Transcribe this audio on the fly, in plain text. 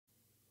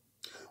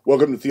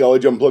Welcome to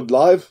Theology Unplugged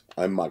Live.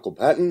 I'm Michael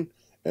Patton,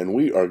 and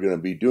we are going to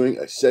be doing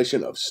a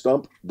session of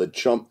Stump the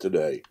Chump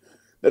today.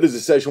 That is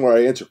a session where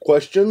I answer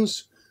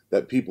questions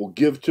that people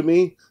give to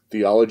me,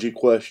 theology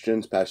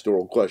questions,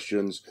 pastoral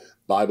questions,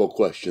 Bible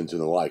questions, and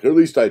the like. Or at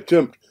least I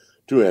attempt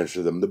to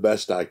answer them the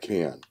best I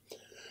can.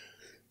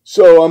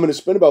 So I'm going to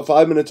spend about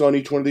 5 minutes on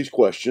each one of these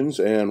questions,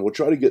 and we'll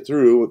try to get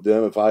through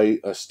them if I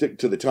stick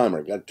to the timer.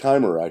 I've got a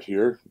timer right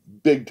here,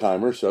 big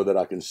timer, so that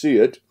I can see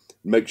it.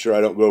 Make sure I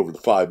don't go over the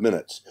 5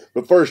 minutes.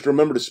 But first,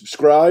 remember to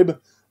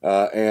subscribe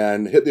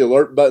and hit the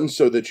alert button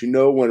so that you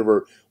know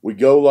whenever we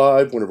go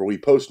live, whenever we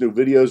post new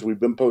videos. We've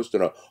been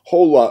posting a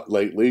whole lot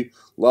lately.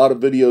 A lot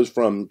of videos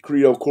from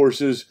Credo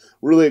courses.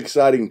 Really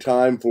exciting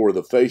time for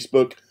the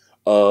Facebook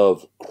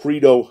of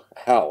Credo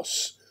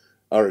House.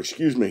 Or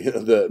excuse me,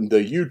 the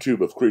YouTube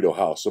of Credo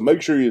House. So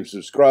make sure you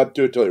subscribe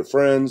to it, tell your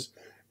friends,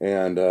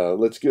 and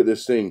let's get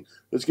this thing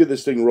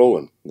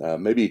rolling.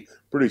 Maybe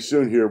pretty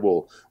soon here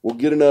we'll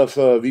get enough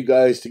of you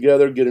guys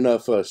together, get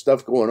enough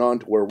stuff going on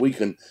to where we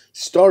can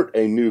start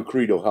a new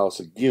Credo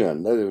House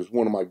again. That is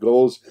one of my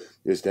goals,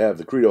 is to have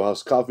the Credo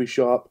House coffee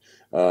shop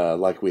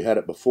like we had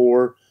it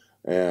before,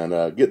 and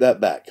get that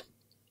back.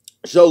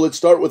 So let's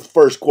start with the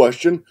first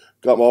question.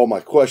 Got all my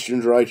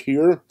questions right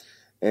here.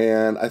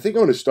 And I think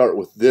I'm going to start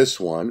with this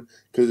one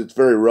because it's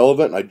very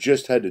relevant. I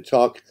just had to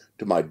talk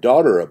to my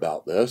daughter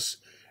about this.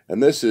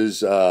 And this is,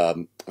 how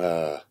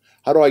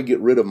do I get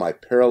rid of my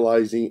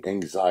paralyzing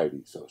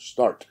anxiety? So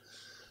start.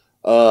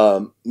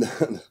 How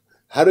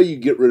do you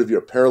get rid of your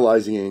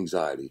paralyzing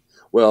anxiety?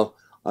 Well,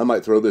 I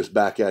might throw this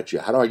back at you.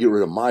 How do I get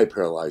rid of my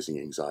paralyzing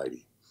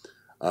anxiety?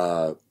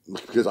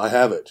 Because I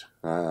have it.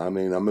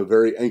 I'm a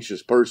very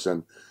anxious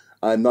person.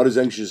 I'm not as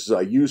anxious as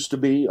I used to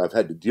be. I've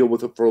had to deal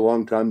with it for a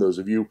long time. Those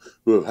of you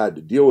who have had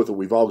to deal with it,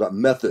 we've all got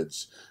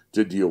methods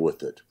to deal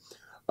with it.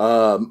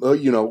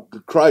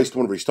 Christ,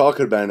 whenever he's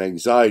talking about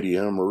anxiety,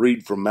 and I'm going to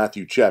read from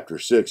Matthew chapter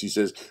 6, he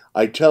says,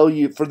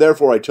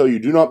 therefore I tell you,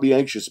 do not be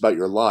anxious about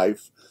your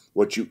life,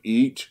 what you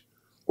eat,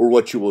 or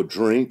what you will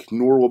drink,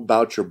 nor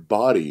about your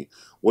body,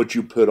 what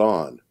you put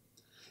on.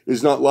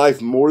 Is not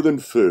life more than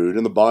food,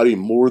 and the body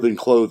more than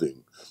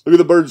clothing? Look at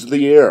the birds of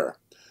the air.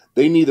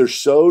 They neither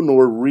sow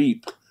nor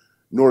reap,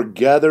 nor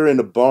gather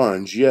into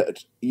barns,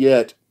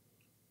 yet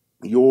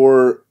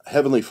your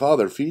heavenly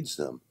Father feeds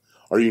them.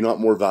 Are you not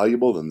more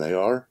valuable than they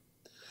are?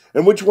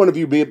 And which one of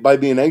you, by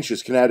being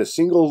anxious, can add a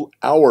single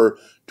hour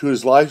to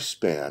his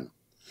lifespan?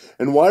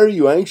 And why are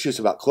you anxious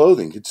about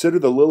clothing? Consider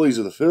the lilies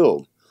of the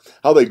field,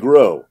 how they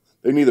grow.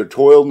 They neither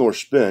toil nor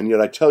spin. Yet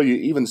I tell you,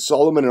 even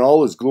Solomon in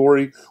all his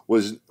glory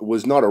was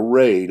not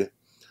arrayed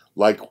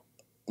like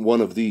one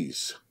of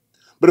these.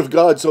 But if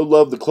God so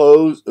loved the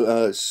clothes,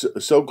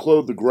 so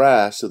clothed the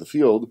grass of the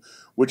field,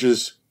 which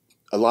is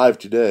alive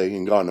today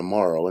and gone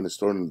tomorrow, and is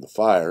thrown into the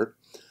fire,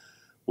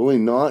 will he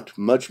not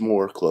much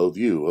more clothe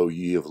you, O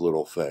ye of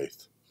little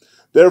faith?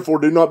 Therefore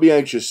do not be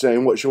anxious,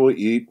 saying, what shall we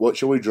eat? What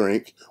shall we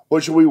drink?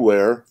 What shall we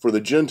wear? For the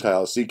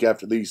Gentiles seek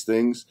after these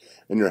things,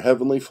 and your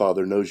heavenly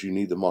Father knows you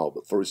need them all.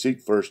 But seek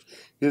first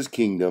his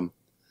kingdom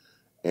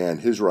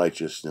and his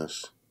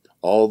righteousness.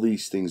 All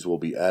these things will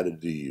be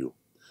added to you.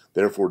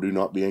 Therefore, do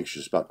not be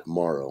anxious about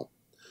tomorrow,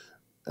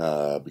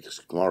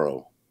 because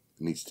tomorrow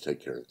needs to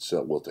take care of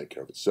itself. Will take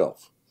care of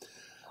itself.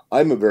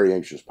 I'm a very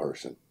anxious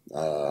person.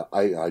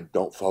 I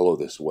don't follow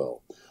this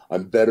well.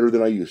 I'm better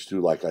than I used to,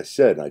 like I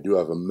said, and I do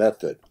have a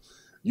method.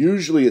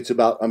 Usually it's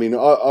about,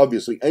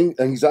 obviously,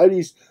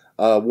 anxieties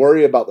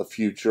worry about the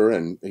future,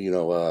 and,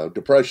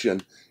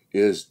 depression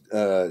is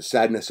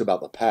sadness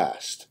about the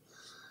past.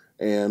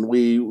 And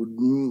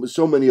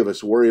so many of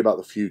us worry about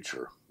the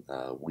future.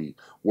 We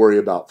worry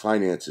about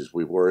finances.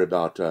 We worry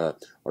about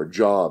our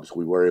jobs.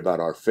 We worry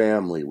about our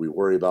family. We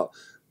worry about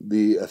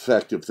the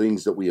effect of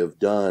things that we have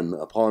done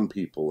upon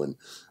people. And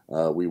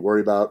we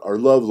worry about our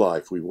love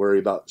life. We worry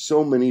about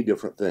so many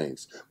different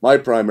things. My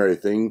primary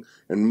thing,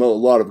 and a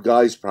lot of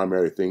guys'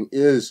 primary thing,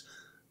 is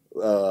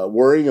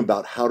worrying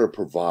about how to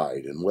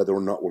provide and whether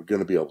or not we're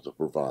going to be able to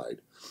provide.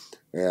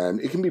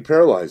 And it can be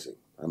paralyzing.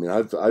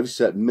 I've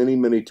sat many,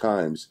 many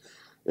times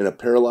in a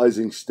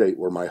paralyzing state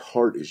where my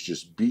heart is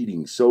just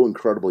beating so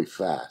incredibly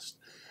fast.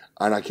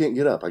 And I can't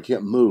get up. I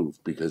can't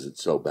move because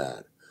it's so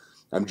bad.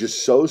 I'm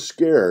just so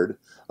scared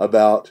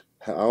about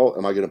how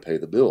am I going to pay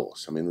the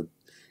bills.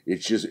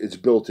 It's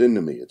built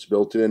into me. It's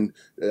built in.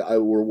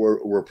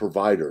 We're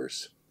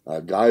providers.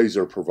 Guys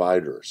are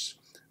providers.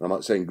 I'm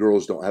not saying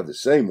girls don't have the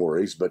same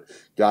worries, but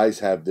guys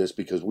have this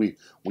because we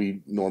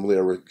normally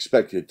are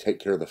expected to take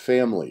care of the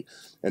family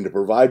and to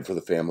provide for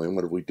the family. And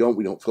when we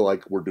don't feel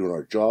like we're doing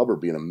our job or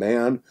being a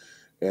man.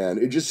 And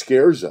it just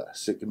scares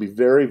us. It can be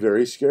very,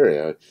 very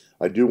scary.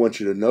 I do want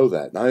you to know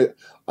that. And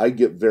I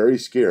get very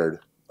scared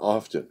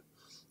often.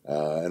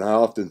 And I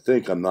often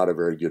think I'm not a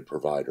very good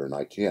provider and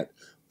I can't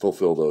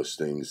fulfill those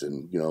things.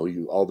 And,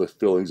 all the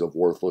feelings of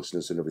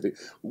worthlessness and everything.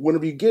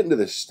 Whenever you get into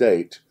this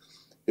state,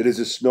 it is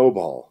a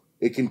snowball.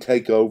 It can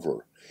take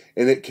over,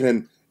 and it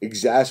can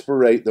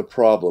exasperate the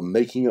problem,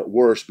 making it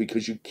worse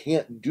because you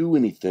can't do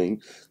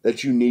anything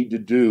that you need to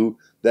do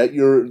that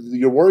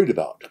you're worried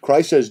about.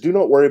 Christ says, do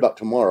not worry about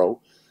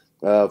tomorrow,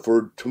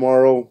 for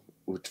tomorrow,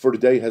 for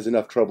today has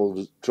enough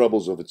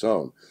troubles of its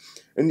own.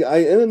 And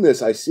in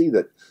this, I see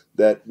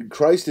that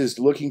Christ is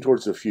looking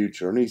towards the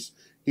future, and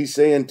he's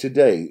saying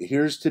today,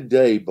 here's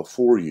today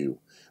before you.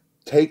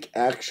 Take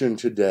action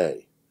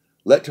today.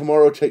 Let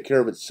tomorrow take care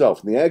of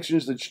itself. And the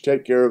actions that you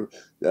take care of,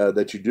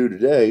 that you do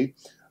today,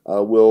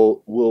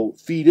 will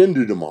feed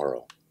into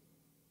tomorrow.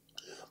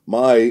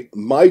 I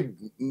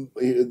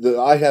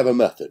have a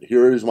method.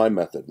 Here is my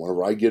method.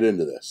 Whenever I get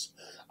into this,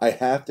 I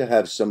have to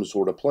have some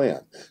sort of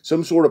plan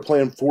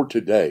for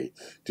today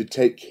to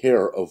take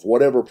care of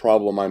whatever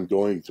problem I'm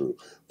going through,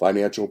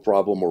 financial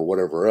problem or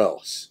whatever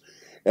else.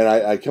 And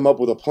I come up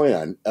with a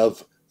plan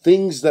of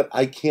things that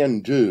I can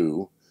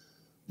do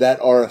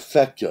that are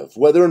effective.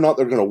 Whether or not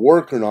they're going to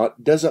work or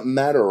not doesn't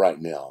matter right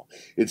now.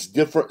 It's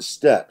different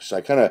steps. I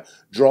kind of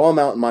draw them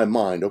out in my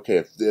mind. Okay,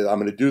 if I'm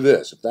going to do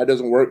this. If that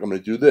doesn't work, I'm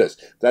going to do this.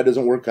 If that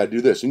doesn't work, I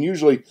do this. And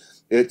usually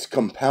it's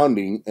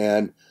compounding,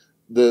 and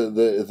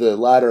the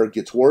ladder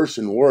gets worse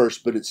and worse,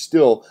 but it's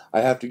still, I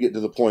have to get to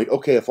the point,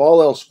 okay, if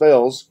all else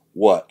fails,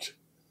 what?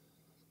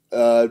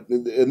 And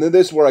then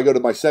this is where I go to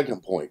my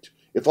second point.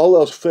 If all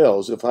else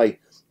fails, if I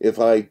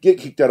get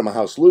kicked out of my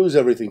house, lose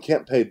everything,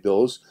 can't pay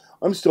bills,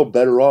 I'm still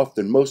better off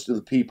than most of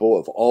the people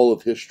of all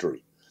of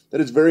history.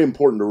 That is very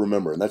important to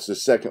remember, and that's the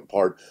second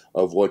part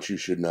of what you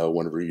should know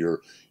whenever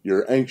you're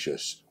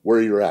anxious, where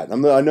you're at. I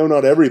know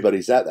not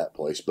everybody's at that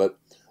place, but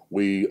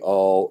we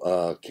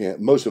all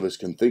can. Most of us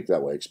can think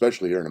that way,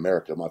 especially here in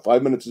America. My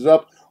 5 minutes is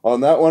up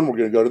on that one. We're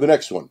going to go to the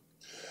next one.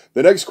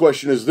 The next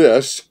question is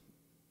this.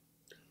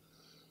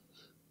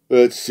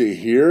 Let's see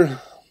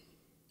here.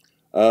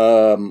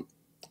 Well,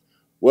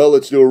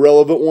 let's do a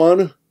relevant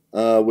one.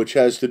 Which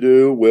has to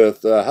do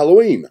with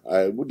Halloween.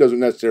 It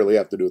doesn't necessarily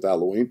have to do with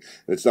Halloween.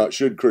 It's not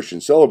should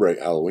Christians celebrate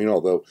Halloween,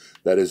 although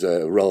that is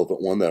a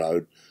relevant one that I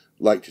would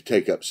like to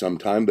take up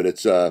sometime. But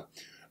it's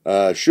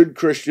should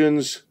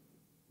Christians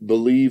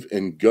believe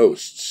in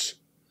ghosts?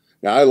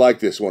 Now, I like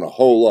this one a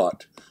whole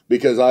lot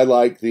because I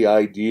like the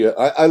idea.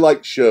 I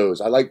like shows.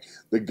 I like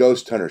the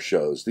ghost hunter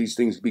shows. These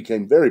things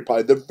became they're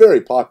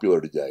very popular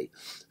today.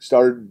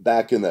 Started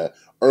back in the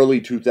early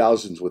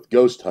 2000s with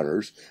ghost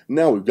hunters.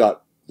 Now we've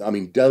got,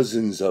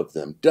 dozens of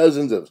them,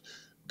 dozens of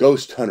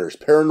ghost hunters,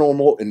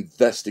 paranormal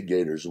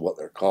investigators is what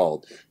they're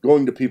called,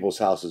 going to people's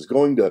houses,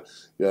 going to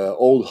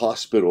old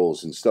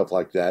hospitals and stuff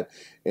like that,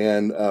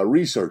 and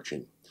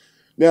researching.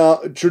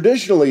 Now,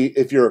 traditionally,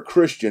 if you're a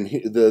Christian,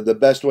 the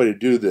best way to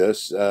do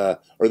this, or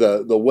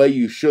the way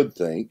you should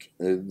think,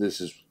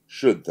 is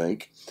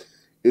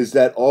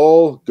that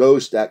all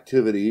ghost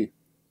activity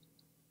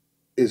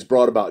is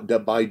brought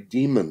about by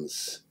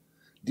demons.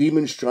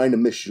 Demons trying to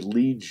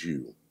mislead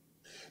you.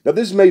 Now,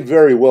 this may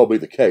very well be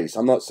the case.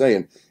 I'm not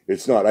saying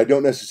it's not. I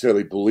don't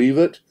necessarily believe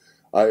it.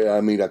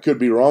 I could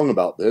be wrong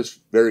about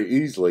this very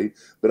easily,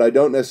 but I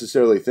don't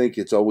necessarily think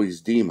it's always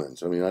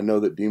demons. I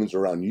know that demons are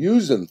around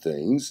using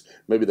things.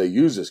 Maybe they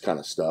use this kind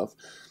of stuff.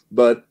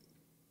 But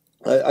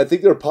I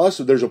think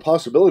there's a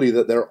possibility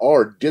that there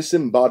are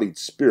disembodied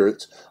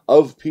spirits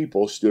of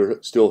people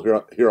still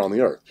here on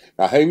the earth.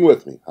 Now, hang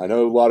with me. I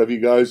know a lot of you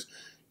guys,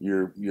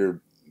 you're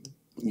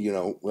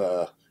getting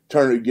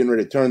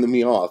ready to turn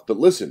me off. But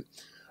listen.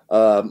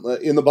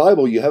 In the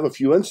Bible, you have a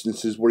few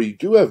instances where you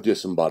do have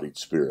disembodied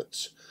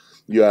spirits.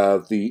 You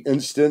have the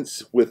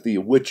instance with the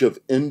witch of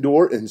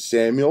Endor in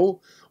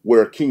Samuel,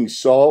 where King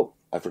Saul,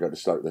 I forgot to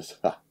start this,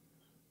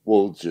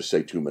 we'll just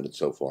say 2 minutes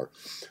so far,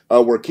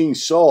 where King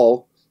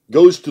Saul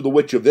goes to the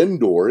witch of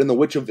Endor,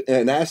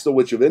 and asks the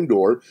witch of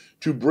Endor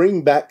to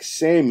bring back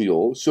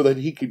Samuel so that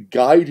he could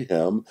guide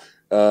him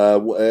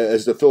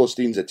as the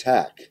Philistines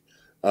attack.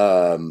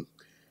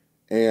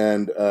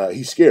 And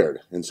he's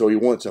scared, and so he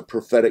wants a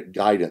prophetic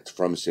guidance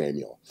from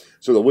Samuel.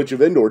 So the witch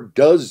of Endor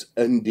does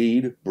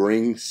indeed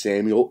bring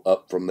Samuel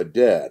up from the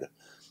dead.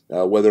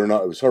 Whether or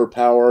not it was her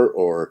power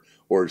or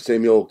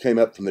Samuel came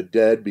up from the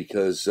dead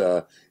because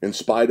in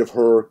spite of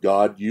her,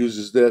 God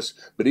uses this.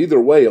 But either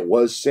way, it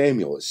was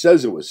Samuel. It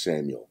says it was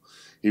Samuel.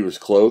 He was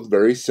clothed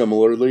very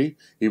similarly.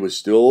 He was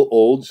still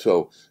old,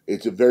 so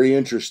it's very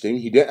interesting.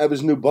 He didn't have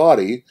his new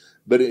body,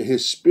 but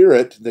his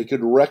spirit, they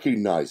could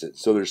recognize it.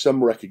 So there's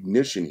some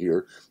recognition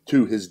here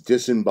to his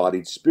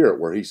disembodied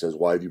spirit where he says,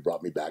 why have you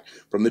brought me back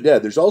from the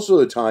dead? There's also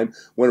a time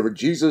whenever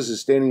Jesus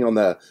is standing on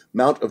the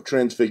Mount of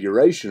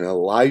Transfiguration, and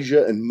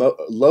Elijah and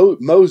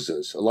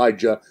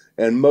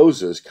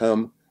Moses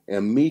come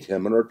and meet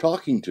him and are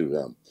talking to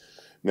him.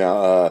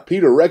 Now,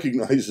 Peter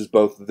recognizes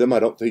both of them.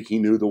 I don't think he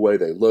knew the way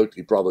they looked.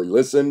 He probably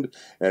listened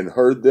and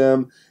heard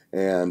them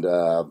and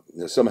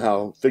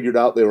somehow figured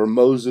out they were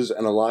Moses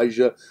and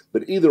Elijah.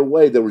 But either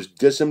way, there was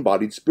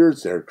disembodied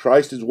spirits there.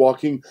 Christ is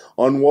walking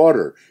on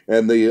water,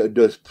 and the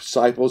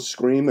disciples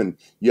scream and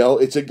yell,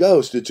 "It's a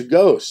ghost! It's a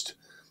ghost!"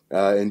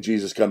 And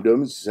Jesus comes to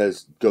him and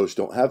says, ghosts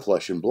don't have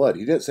flesh and blood.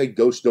 He didn't say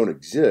ghosts don't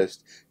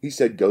exist. He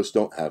said ghosts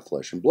don't have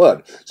flesh and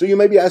blood. So you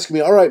may be asking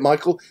me, all right,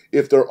 Michael,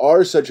 if there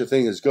are such a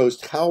thing as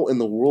ghosts, how in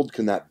the world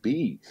can that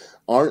be?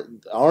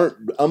 Aren't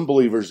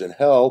unbelievers in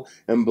hell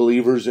and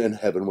believers in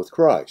heaven with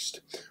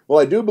Christ? Well,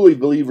 I do believe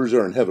believers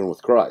are in heaven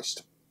with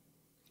Christ.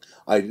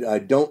 I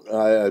don't.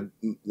 I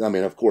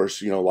mean, of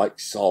course, like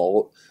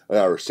Saul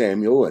or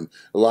Samuel and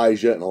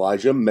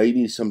Elijah.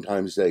 Maybe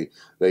sometimes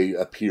they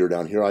appear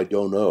down here. I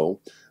don't know,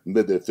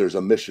 but if there's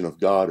a mission of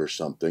God or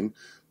something.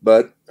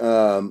 But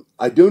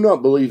I do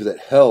not believe that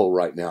hell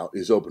right now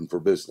is open for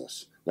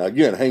business. Now,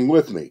 again, hang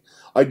with me.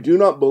 I do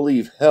not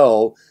believe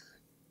hell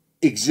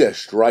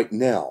exists right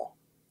now.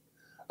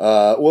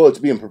 Well, it's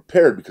being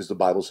prepared because the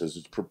Bible says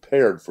it's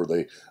prepared for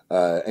the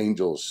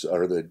angels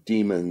or the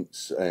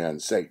demons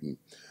and Satan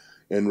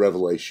in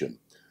Revelation.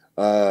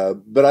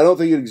 But I don't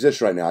think it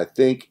exists right now. I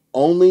think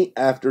only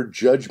after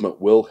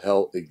judgment will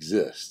hell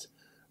exist.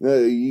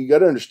 You got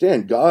to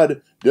understand,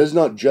 God does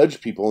not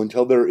judge people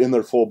until they're in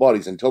their full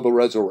bodies, until the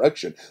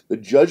resurrection. The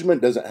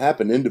judgment doesn't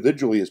happen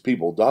individually as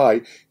people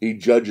die. He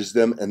judges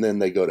them and then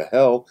they go to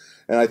hell.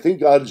 And I think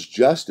God's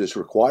justice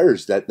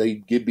requires that they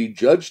be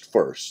judged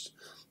first.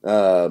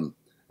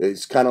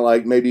 It's kind of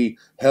like maybe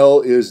hell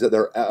is that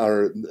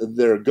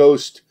their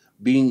ghost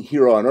being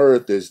here on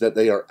earth is that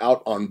they are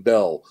out on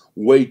bail,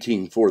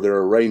 waiting for their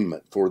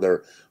arraignment, for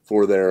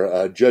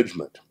their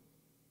judgment.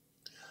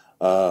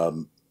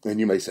 And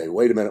you may say,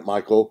 wait a minute,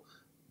 Michael,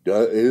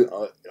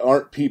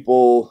 aren't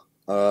people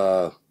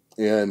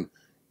in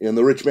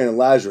the rich man and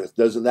Lazarus,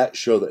 doesn't that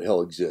show that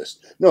hell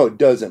exists? No, it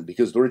doesn't,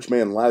 because the rich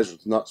man and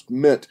Lazarus is not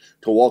meant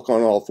to walk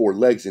on all four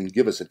legs and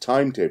give us a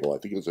timetable. I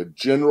think it's a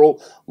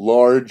general,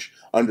 large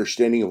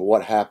understanding of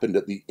what happened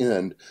at the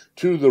end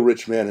to the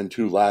rich man and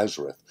to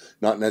Lazarus,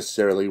 not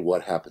necessarily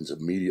what happens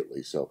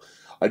immediately. So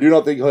I do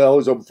not think hell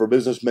is open for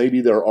business. Maybe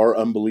there are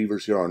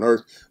unbelievers here on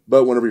earth,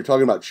 but whenever you're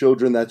talking about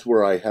children, that's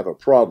where I have a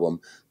problem.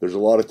 There's a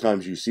lot of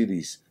times you see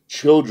these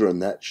children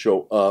that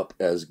show up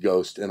as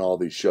ghosts in all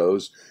these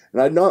shows,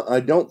 and I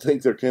don't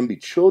think there can be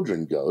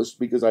children ghosts,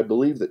 because I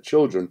believe that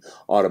children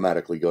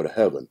automatically go to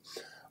heaven.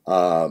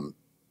 And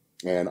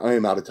I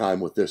am out of time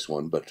with this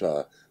one, but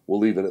we'll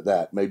leave it at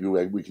that. Maybe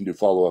we can do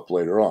follow-up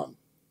later on.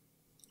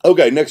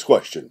 Okay, next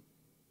question.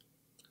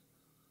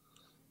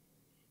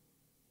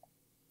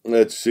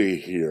 Let's see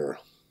here.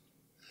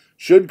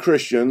 Should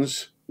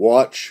Christians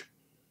watch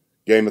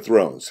Game of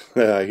Thrones?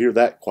 I hear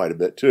that quite a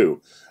bit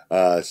too.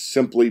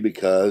 Simply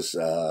because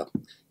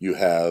you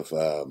have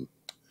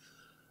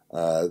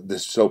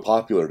this is so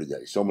popular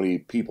today. So many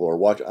people are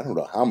watching. I don't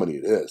know how many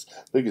it is.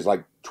 I think it's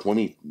like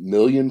 20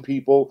 million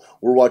people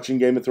were watching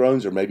Game of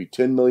Thrones, or maybe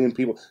 10 million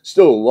people.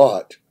 Still a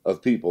lot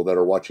of people that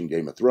are watching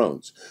Game of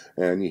Thrones.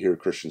 And you hear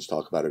Christians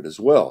talk about it as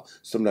well.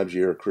 Sometimes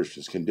you hear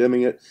Christians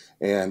condemning it.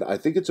 And I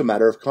think it's a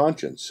matter of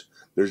conscience.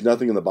 There's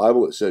nothing in the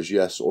Bible that says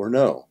yes or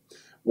no.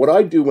 What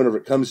I do whenever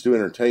it comes to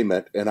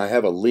entertainment, and I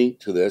have a link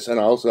to this, and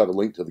I also have a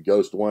link to the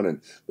Ghost one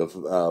and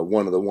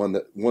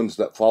the ones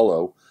that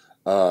follow.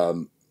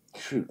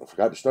 Shoot, I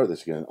forgot to start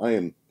this again. I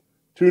am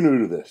too new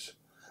to this,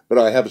 but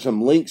I have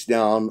some links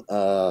down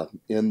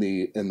in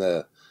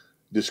the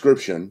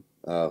description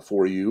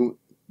for you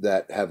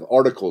that have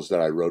articles that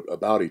I wrote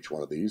about each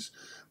one of these.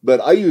 But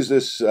I use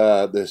this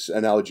this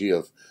analogy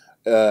of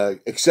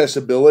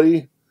accessibility.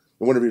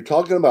 And whenever you're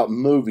talking about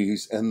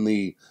movies and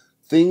the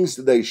things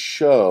that they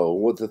show,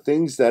 what the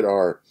things that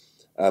are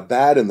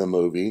bad in the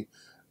movie,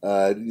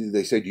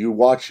 they say, do you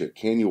watch it?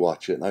 Can you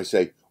watch it? And I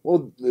say,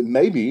 well,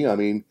 maybe. I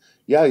mean,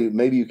 yeah,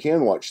 maybe you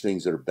can watch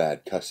things that are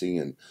bad,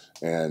 cussing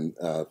and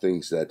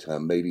things that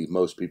maybe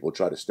most people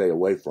try to stay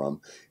away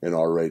from in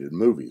R-rated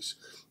movies.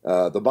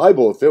 The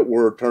Bible, if it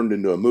were turned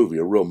into a movie,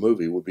 a real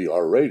movie, would be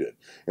R-rated.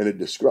 And it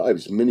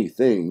describes many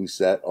things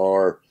that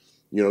are,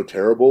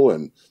 terrible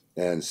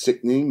and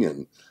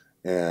sickening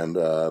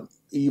and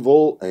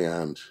evil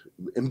and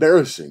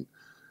embarrassing.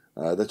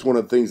 That's one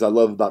of the things I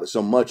love about it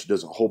so much. It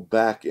doesn't hold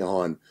back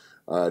on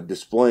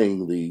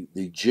displaying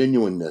the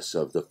genuineness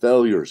of the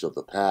failures of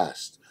the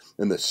past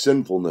and the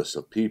sinfulness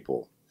of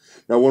people.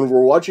 Now, when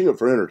we're watching it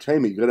for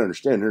entertainment, you got to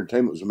understand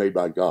entertainment was made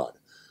by God.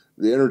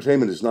 The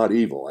entertainment is not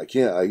evil.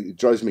 It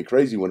drives me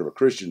crazy whenever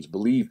Christians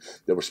believe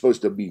that we're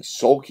supposed to be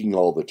sulking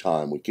all the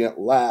time. We can't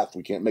laugh.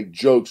 We can't make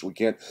jokes. We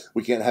can't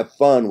have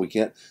fun. We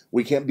can't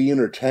be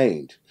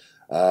entertained.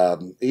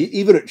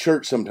 Even at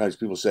church, sometimes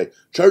people say,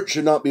 church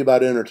should not be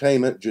about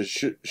entertainment,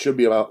 just should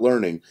be about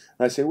learning.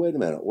 And I say, wait a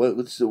minute,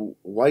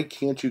 why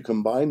can't you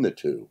combine the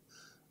two?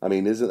 I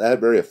mean, isn't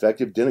that very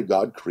effective? Didn't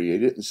God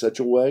create it in such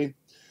a way?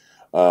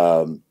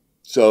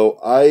 So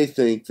I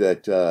think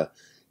that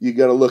you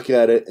got to look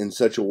at it in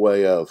such a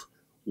way of,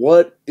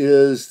 what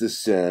is the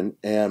sin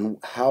and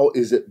how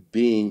is it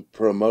being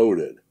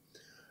promoted?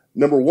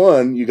 Number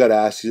one, you got to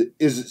ask,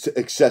 is it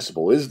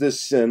accessible? Is this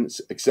sin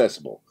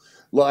accessible?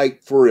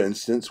 Like, for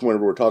instance,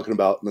 whenever we're talking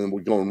about, and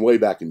we're going way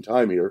back in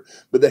time here,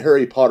 but the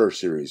Harry Potter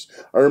series.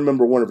 I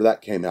remember whenever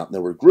that came out, and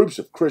there were groups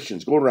of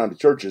Christians going around to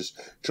churches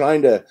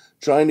trying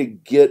to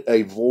get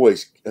a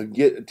voice,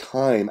 get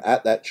time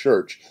at that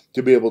church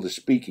to be able to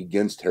speak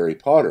against Harry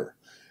Potter.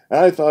 And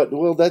I thought,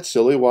 well, that's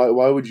silly.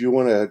 Why would you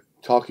want to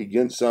talk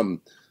against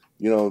some,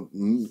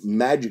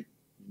 magic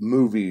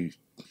movie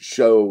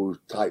show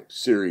type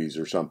series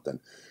or something?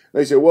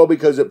 They say, well,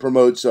 because it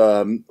promotes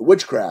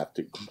witchcraft.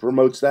 It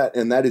promotes that,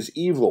 and that is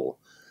evil.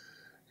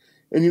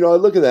 And, I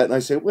look at that and I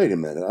say, wait a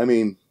minute. I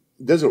mean,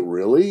 Does it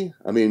really?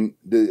 I mean,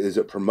 is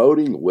it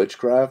promoting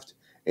witchcraft?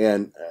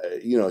 And,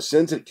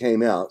 since it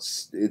came out,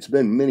 it's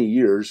been many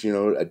years,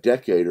 a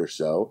decade or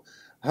so.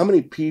 How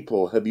many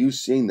people have you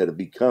seen that have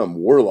become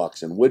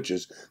warlocks and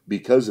witches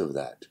because of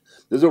that?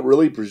 Does it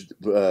really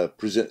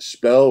present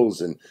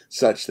spells and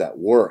such that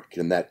work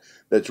and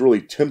that's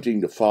really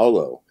tempting to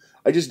follow?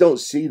 I just don't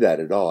see that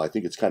at all. I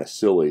think it's kind of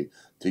silly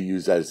to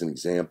use that as an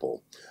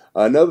example.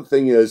 Another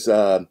thing is,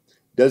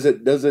 does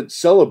it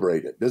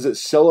celebrate it? Does it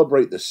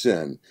celebrate the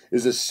sin?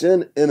 Is the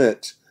sin in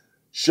it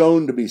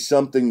shown to be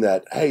something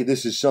that, hey,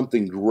 this is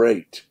something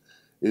great,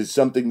 is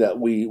something that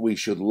we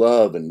should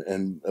love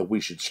and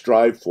we should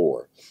strive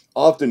for?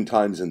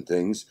 Oftentimes in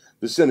things,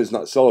 the sin is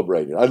not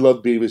celebrated. I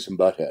love Beavis and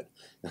Butthead.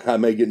 I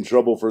may get in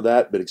trouble for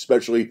that, but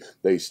especially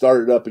they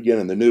started up again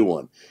in the new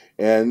one.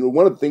 And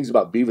one of the things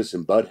about Beavis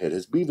and Butthead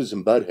is Beavis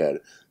and Butthead,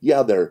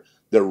 yeah, they're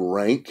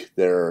rank,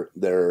 they're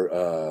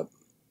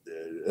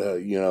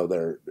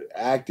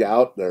act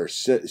out their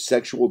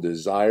sexual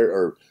desire,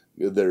 or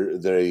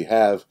they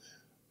have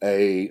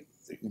a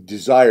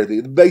desire.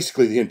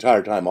 Basically, the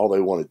entire time, all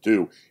they want to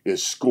do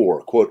is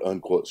score, quote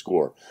unquote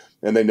score,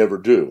 and they never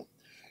do.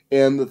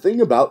 And the thing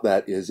about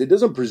that is, it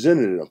doesn't present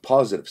it in a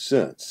positive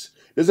sense.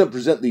 It doesn't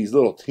present these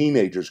little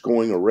teenagers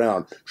going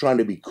around trying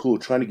to be cool,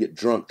 trying to get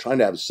drunk, trying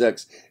to have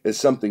sex as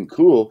something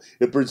cool.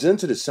 It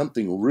presents it as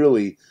something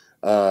really,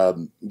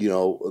 the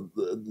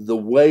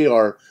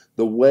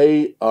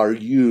way our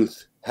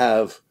youth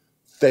have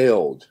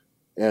failed,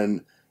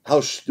 and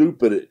how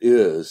stupid it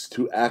is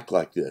to act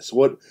like this.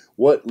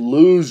 What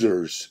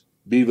losers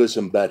Beavis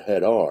and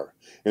Butthead are.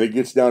 And it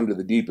gets down to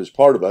the deepest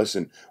part of us,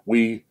 and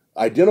we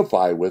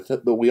identify with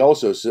it, but we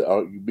also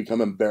become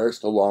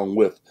embarrassed along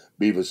with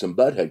Beavis and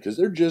Butthead, because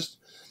they're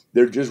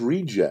just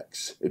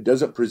rejects. It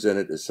doesn't present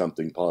it as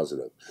something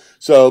positive.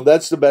 So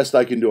that's the best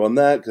I can do on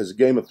that, because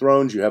Game of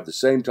Thrones, you have the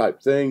same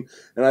type thing,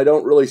 and I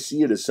don't really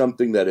see it as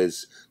something that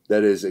is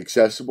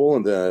accessible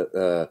in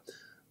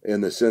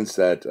the sense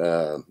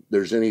that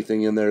there's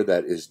anything in there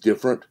that is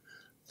different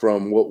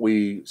from what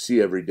we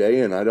see every day,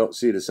 and I don't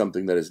see it as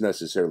something that is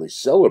necessarily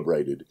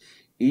celebrated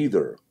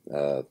either.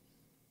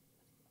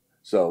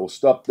 So we'll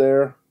stop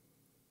there,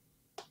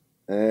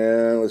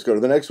 and let's go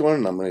to the next one,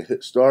 and I'm going to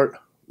hit start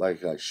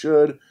like I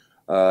should.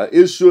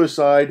 Is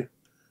suicide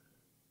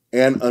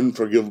an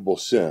unforgivable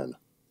sin?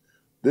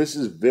 This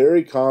is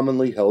very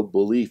commonly held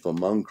belief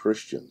among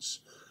Christians,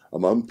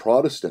 among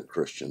Protestant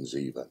Christians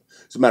even.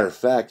 As a matter of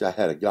fact, I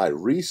had a guy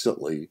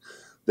recently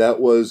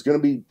that was going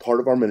to be part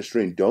of our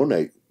ministry and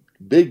donate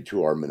big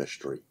to our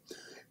ministry.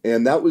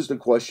 And that was the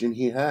question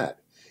he had.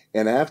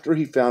 And after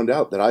he found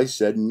out that I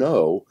said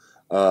no,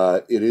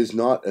 it is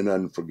not an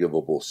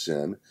unforgivable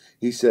sin,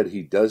 he said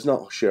he does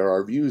not share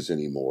our views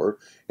anymore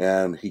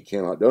and he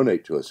cannot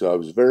donate to us. So I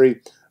was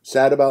very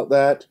sad about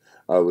that.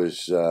 I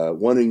was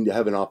wanting to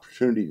have an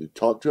opportunity to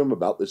talk to him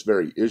about this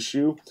very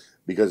issue,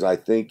 because I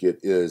think it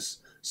is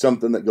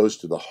something that goes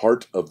to the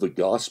heart of the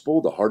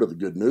gospel, the heart of the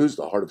good news,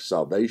 the heart of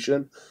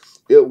salvation.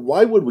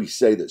 Why would we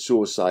say that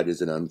suicide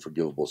is an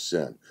unforgivable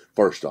sin?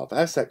 First off,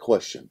 ask that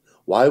question.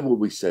 Why would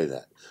we say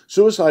that?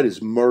 Suicide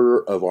is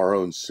murder of our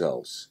own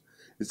selves.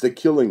 It's the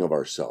killing of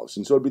ourselves.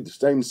 And so it'd be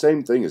the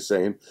same thing as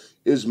saying,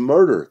 is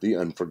murder the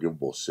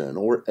unforgivable sin,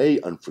 or a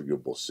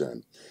unforgivable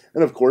sin?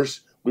 And of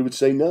course, we would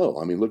say no.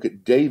 I mean, look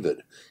at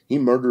David. He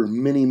murdered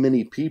many,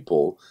 many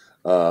people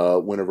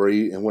whenever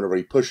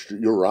he pushed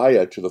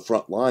Uriah to the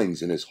front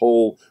lines, and his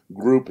whole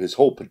group, his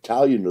whole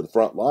battalion to the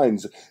front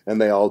lines, and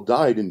they all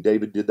died, and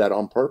David did that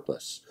on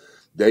purpose.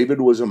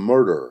 David was a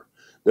murderer.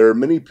 There are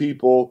many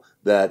people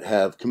that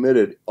have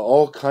committed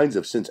all kinds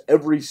of sins,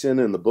 every sin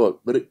in the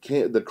book, but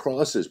the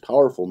cross is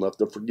powerful enough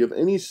to forgive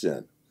any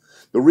sin.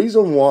 The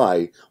reason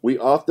why we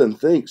often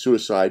think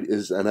suicide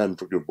is an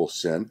unforgivable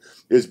sin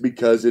is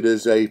because it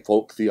is a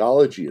folk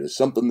theology. It is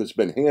something that's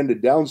been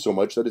handed down so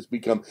much that it's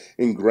become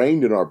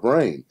ingrained in our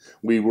brain.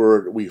 We've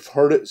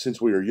heard it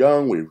since we were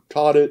young. We've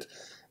taught it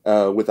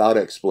without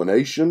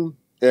explanation,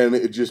 and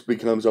it just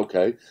becomes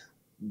okay.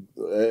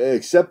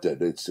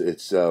 Accepted.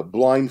 It's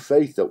blind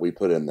faith that we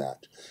put in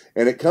that.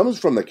 And it comes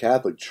from the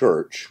Catholic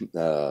Church.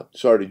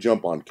 Sorry to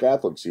jump on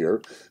Catholics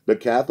here, but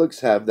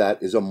Catholics have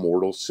that as a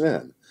mortal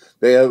sin.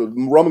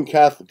 Roman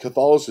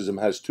Catholicism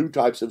has two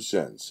types of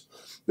sins.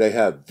 They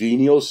have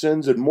venial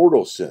sins and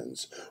mortal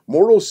sins.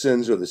 Mortal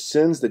sins are the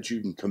sins that you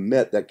can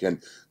commit that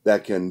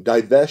can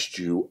divest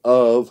you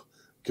of,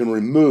 can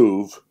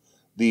remove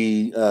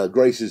the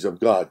graces of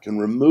God, can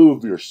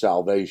remove your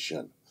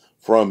salvation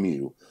from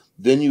you.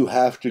 Then you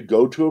have to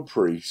go to a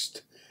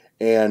priest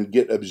and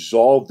get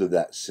absolved of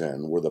that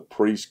sin, where the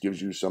priest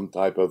gives you some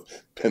type of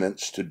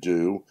penance to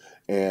do,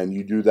 and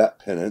you do that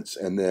penance,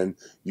 and then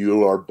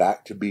you are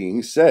back to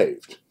being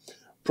saved.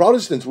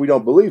 Protestants, we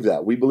don't believe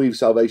that. We believe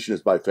salvation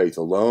is by faith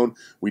alone.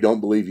 We don't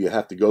believe you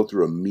have to go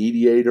through a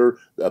mediator,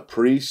 a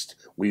priest.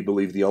 We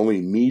believe the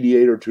only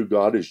mediator to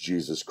God is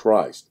Jesus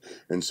Christ.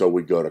 And so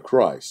we go to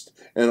Christ.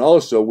 And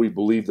also we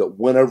believe that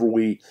whenever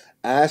we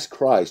ask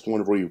Christ,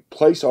 whenever we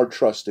place our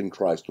trust in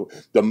Christ,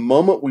 the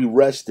moment we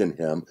rest in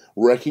Him,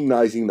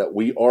 recognizing that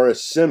we are a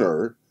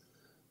sinner,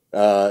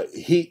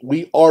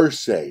 We are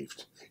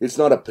saved. It's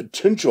not a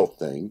potential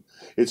thing.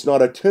 It's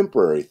not a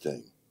temporary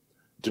thing.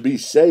 To be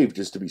saved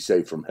is to be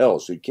saved from hell.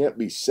 So you can't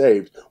be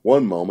saved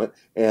one moment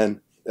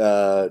and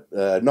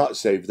not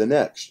saved the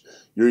next.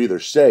 You're either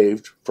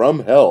saved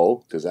from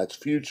hell, because that's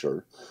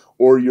future,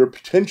 or you're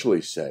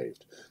potentially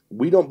saved.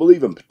 We don't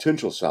believe in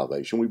potential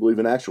salvation. We believe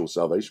in actual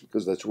salvation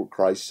because that's what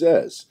Christ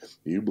says.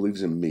 He who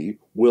believes in me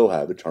will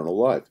have eternal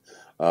life.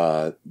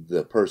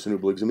 The person who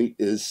believes in me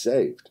is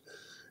saved.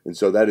 And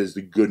so that is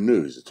the good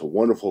news. It's a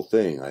wonderful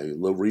thing. I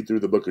read through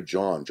the book of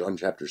John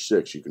chapter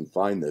 6. You can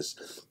find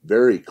this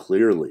very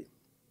clearly.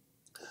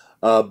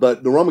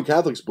 But the Roman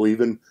Catholics believe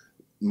in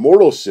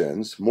mortal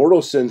sins.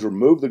 Mortal sins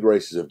remove the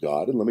graces of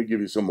God. And let me give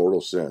you some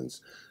mortal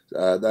sins.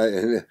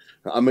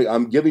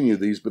 I'm giving you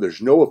these, but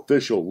there's no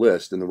official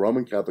list in the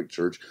Roman Catholic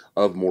Church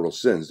of mortal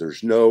sins.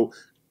 There's no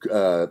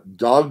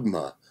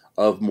dogma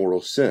of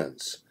mortal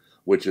sins,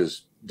 which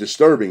is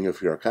disturbing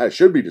if you're a Catholic. It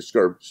should be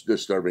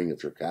disturbing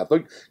if you're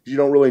Catholic, because you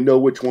don't really know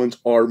which ones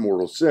are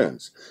mortal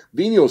sins.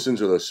 Venial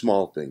sins are those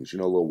small things, a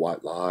little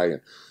white lie,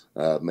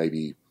 and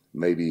maybe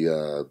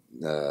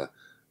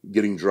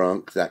getting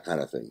drunk, that kind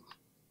of thing.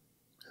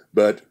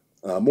 But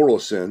mortal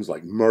sins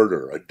like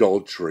murder,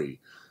 adultery,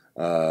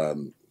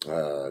 the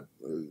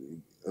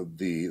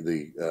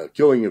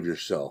killing of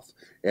yourself,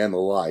 and the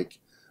like.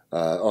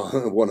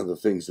 One of the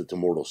things that's a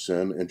mortal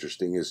sin,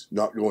 interesting, is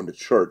not going to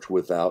church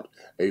without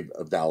a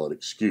valid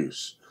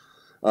excuse.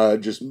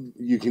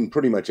 You can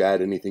pretty much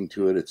add anything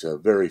to it. It's a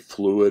very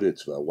fluid.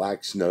 It's a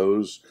wax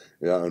nose,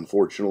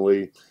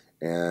 unfortunately.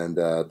 And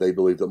they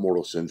believe that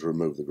mortal sins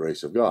remove the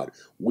grace of God.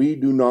 We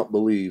do not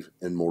believe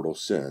in mortal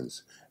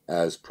sins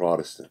as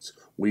Protestants.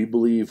 We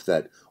believe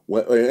that,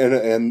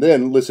 and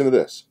then listen to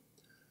this.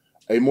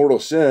 A mortal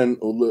sin,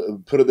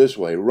 put it this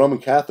way, Roman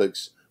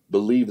Catholics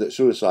believe that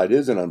suicide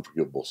is an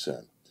unforgivable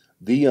sin.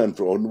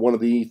 One of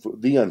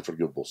the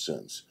unforgivable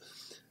sins.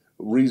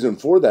 Reason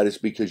for that is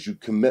because you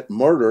commit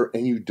murder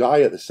and you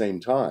die at the same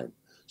time.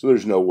 So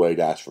there's no way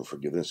to ask for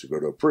forgiveness or go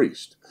to a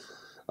priest.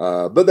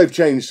 But they've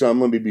changed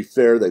some. Let me be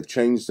fair. They've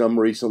changed some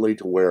recently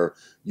to where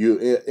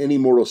any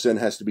mortal sin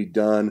has to be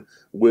done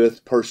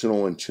with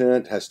personal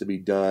intent, has to be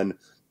done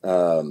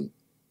in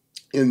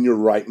your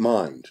right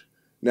mind.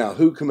 Now,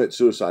 who commits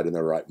suicide in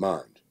their right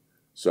mind?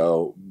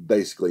 So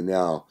basically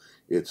now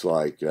it's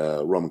like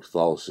Roman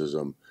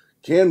Catholicism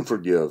can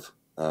forgive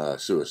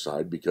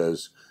suicide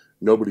because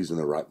nobody's in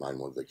their right mind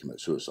when they commit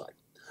suicide.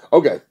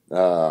 Okay,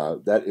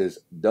 that is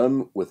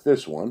done with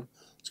this one.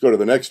 Let's go to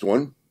the next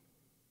one.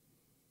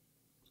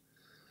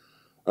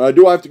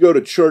 Do I have to go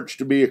to church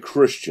to be a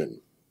Christian?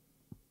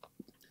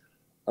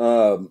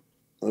 Oops,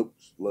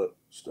 let's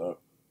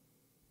stop.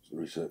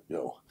 Reset.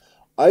 Go.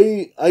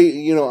 I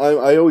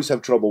always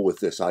have trouble with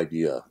this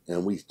idea,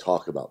 and we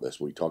talk about this.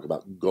 We talk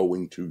about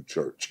going to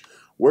church.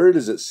 Where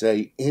does it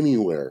say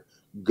anywhere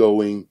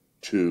going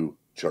to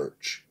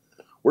church?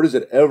 Where does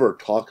it ever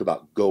talk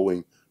about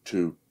going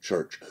to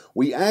church?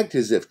 We act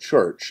as if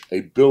church,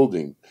 a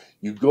building,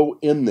 you go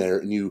in there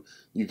and you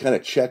kind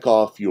of check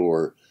off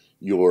your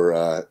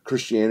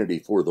Christianity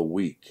for the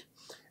week.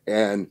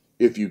 And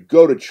if you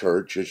go to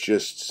church, it's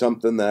just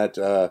something that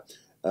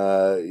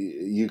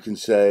you can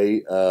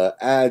say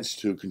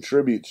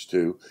contributes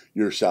to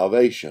your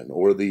salvation,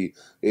 or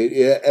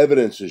it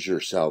evidences your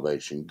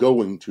salvation,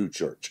 going to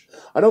church.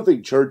 I don't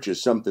think church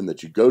is something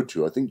that you go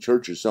to. I think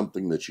church is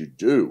something that you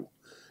do.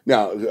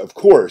 Now, of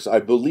course, I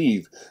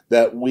believe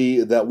that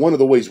one of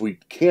the ways we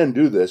can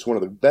do this, one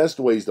of the best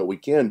ways that we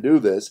can do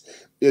this,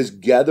 is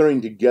gathering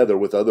together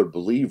with other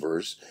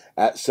believers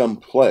at some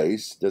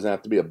place. It doesn't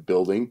have to be a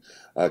building.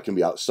 It can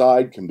be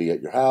outside, can be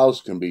at your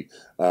house, can be,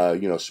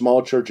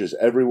 small churches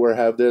everywhere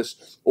have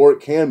this, or it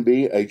can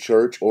be a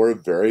church or a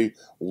very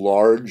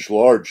large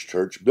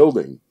church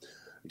building.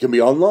 It can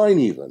be online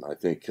even. I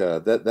think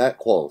that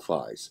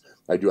qualifies.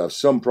 I do have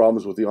some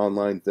problems with the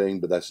online thing,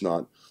 but that's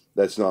not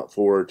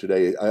for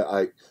today.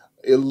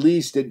 At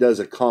least it does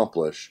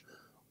accomplish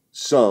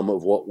some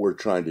of what we're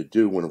trying to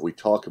do when we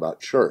talk about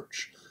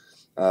church.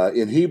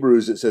 In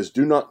Hebrews, it says,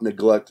 do not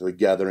neglect the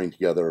gathering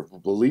together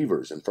of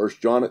believers. In 1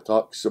 John, it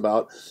talks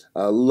about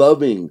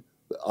loving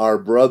our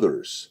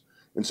brothers.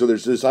 And so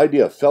there's this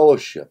idea of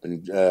fellowship.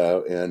 And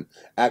in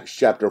Acts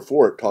chapter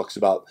 4, it talks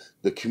about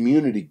the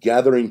community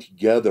gathering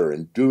together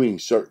and doing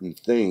certain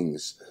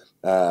things,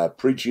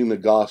 preaching the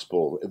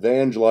gospel,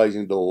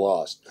 evangelizing to the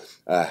lost,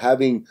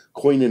 having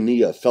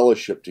koinonia,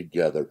 fellowship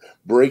together,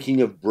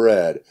 breaking of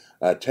bread,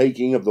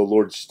 taking of the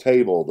Lord's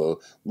table, the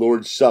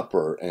Lord's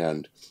supper,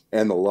 and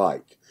the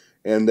like.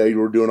 And they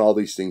were doing all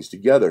these things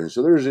together. And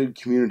so there's a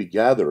community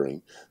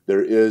gathering.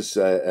 There is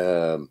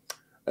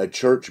a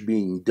church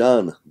being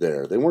done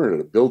there. They weren't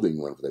at a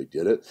building whenever they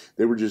did it.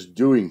 They were just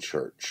doing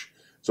church.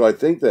 So I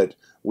think that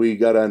we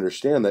got to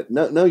understand that,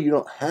 no, you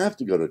don't have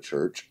to go to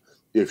church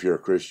if you're a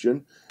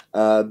Christian.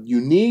 You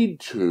need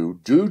to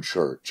do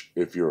church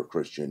if you're a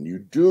Christian. You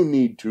do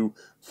need to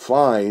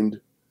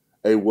find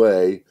a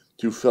way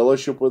to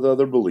fellowship with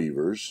other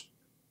believers.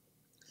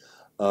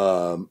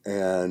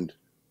 And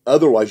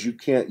otherwise, you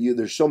can't.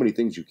 There's so many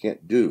things you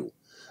can't do.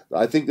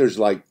 I think there's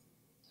like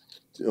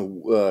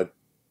 200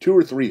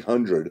 or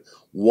 300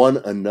 one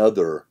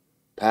another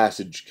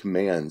passage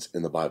commands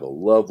in the Bible.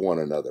 Love one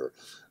another,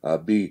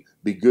 be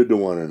good to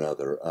one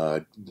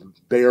another,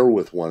 bear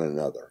with one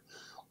another.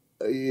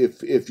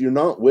 If you're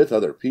not with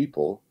other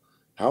people,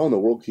 how in the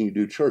world can you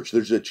do church?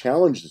 There's a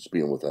challenge that's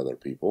being with other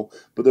people,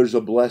 but there's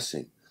a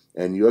blessing.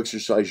 And you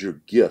exercise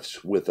your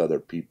gifts with other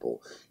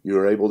people.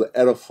 You're able to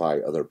edify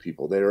other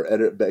people. They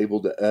are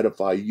able to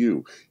edify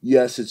you.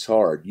 Yes, it's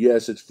hard.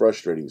 Yes, it's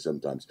frustrating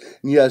sometimes.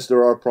 And yes,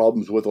 there are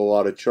problems with a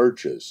lot of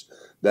churches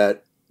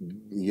that,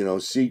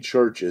 see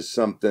church as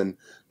something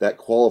that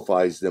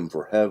qualifies them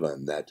for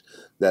heaven, that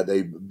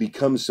they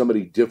become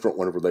somebody different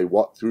whenever they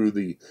walk through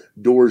the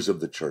doors of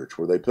the church,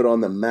 where they put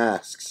on the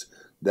masks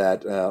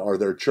that are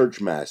their church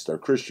masks, their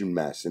Christian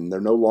masks, and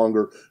they're no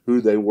longer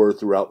who they were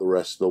throughout the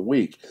rest of the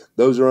week.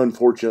 Those are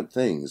unfortunate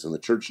things, and the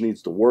church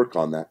needs to work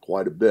on that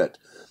quite a bit.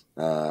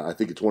 I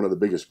think it's one of the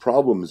biggest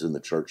problems in the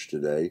church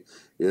today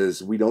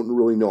is we don't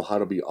really know how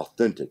to be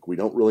authentic. We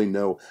don't really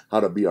know how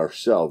to be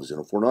ourselves.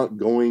 And if we're not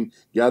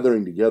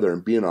gathering together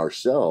and being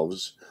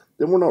ourselves,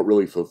 then we're not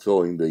really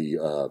fulfilling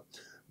the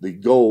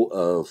goal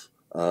of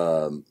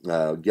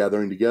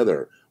gathering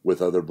together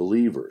with other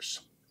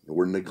believers.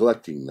 We're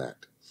neglecting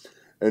that.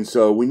 And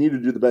so we need to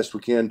do the best we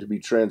can to be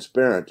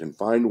transparent and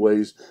find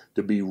ways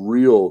to be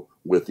real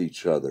with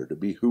each other, to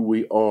be who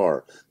we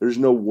are. There's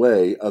no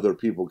way other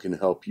people can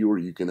help you or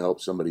you can help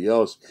somebody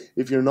else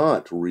if you're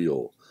not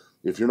real,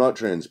 if you're not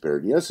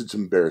transparent. Yes, it's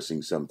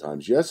embarrassing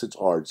sometimes. Yes, it's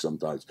hard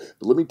sometimes.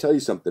 But let me tell you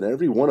something.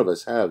 Every one of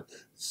us have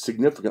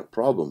significant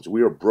problems.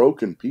 We are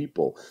broken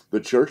people. The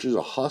church is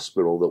a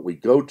hospital that we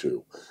go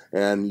to.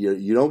 And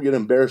you don't get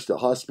embarrassed at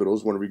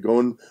hospitals whenever you're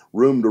going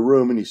room to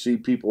room and you see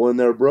people in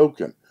there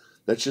broken.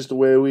 That's just the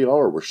way we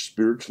are. We're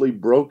spiritually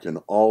broken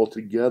all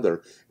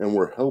together, and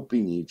we're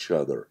helping each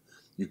other.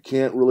 You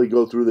can't really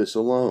go through this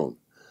alone.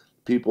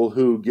 People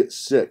who get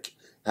sick,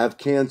 have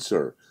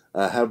cancer,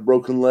 have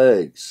broken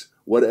legs,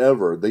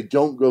 whatever, they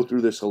don't go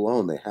through this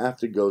alone. They have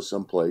to go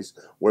someplace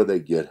where they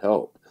get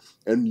help.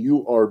 And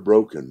you are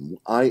broken.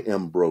 I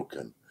am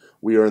broken.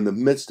 We are in the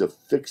midst of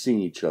fixing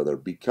each other,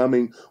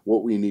 becoming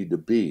what we need to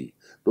be.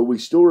 But we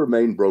still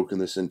remain broken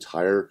this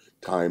entire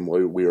time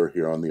while we are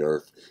here on the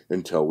earth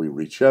until we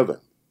reach heaven.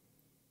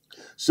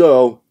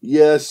 So,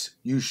 yes,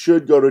 you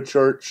should go to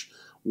church.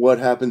 What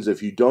happens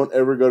if you don't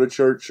ever go to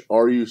church?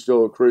 Are you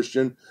still a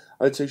Christian?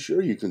 I'd say,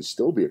 sure, you can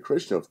still be a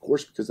Christian, of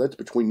course, because that's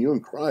between you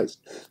and Christ.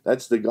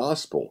 That's the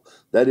gospel.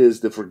 That is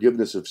the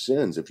forgiveness of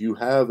sins. If you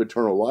have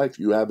eternal life,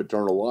 you have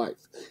eternal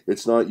life.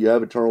 It's not you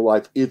have eternal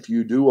life if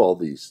you do all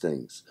these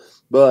things.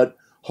 But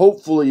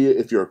hopefully,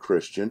 if you're a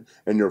Christian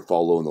and you're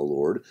following the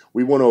Lord,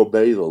 we want to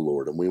obey the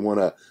Lord, and we want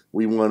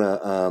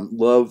to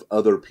love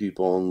other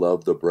people and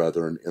love the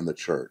brethren in the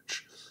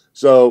church.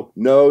 So,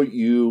 no,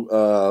 you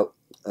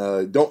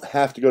don't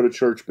have to go to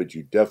church, but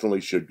you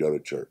definitely should go to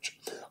church.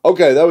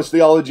 Okay, that was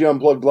Theology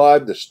Unplugged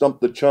Live, the Stump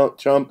the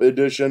Chump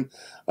edition.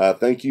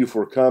 Thank you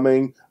for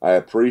coming. I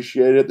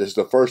appreciate it. This is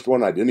the first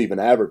one. I didn't even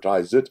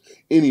advertise it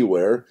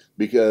anywhere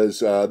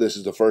because this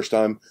is the first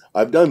time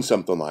I've done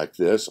something like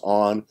this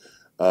on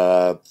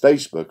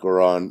Facebook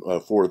or on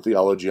for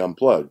Theology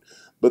Unplugged.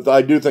 But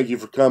I do thank you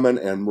for coming,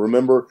 and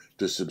remember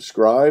to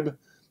subscribe.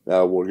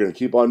 We're going to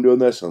keep on doing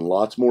this and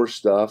lots more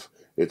stuff.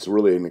 It's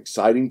really an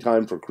exciting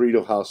time for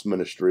Credo House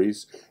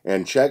Ministries.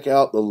 And check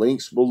out the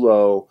links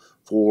below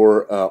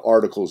for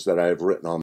articles that I have written on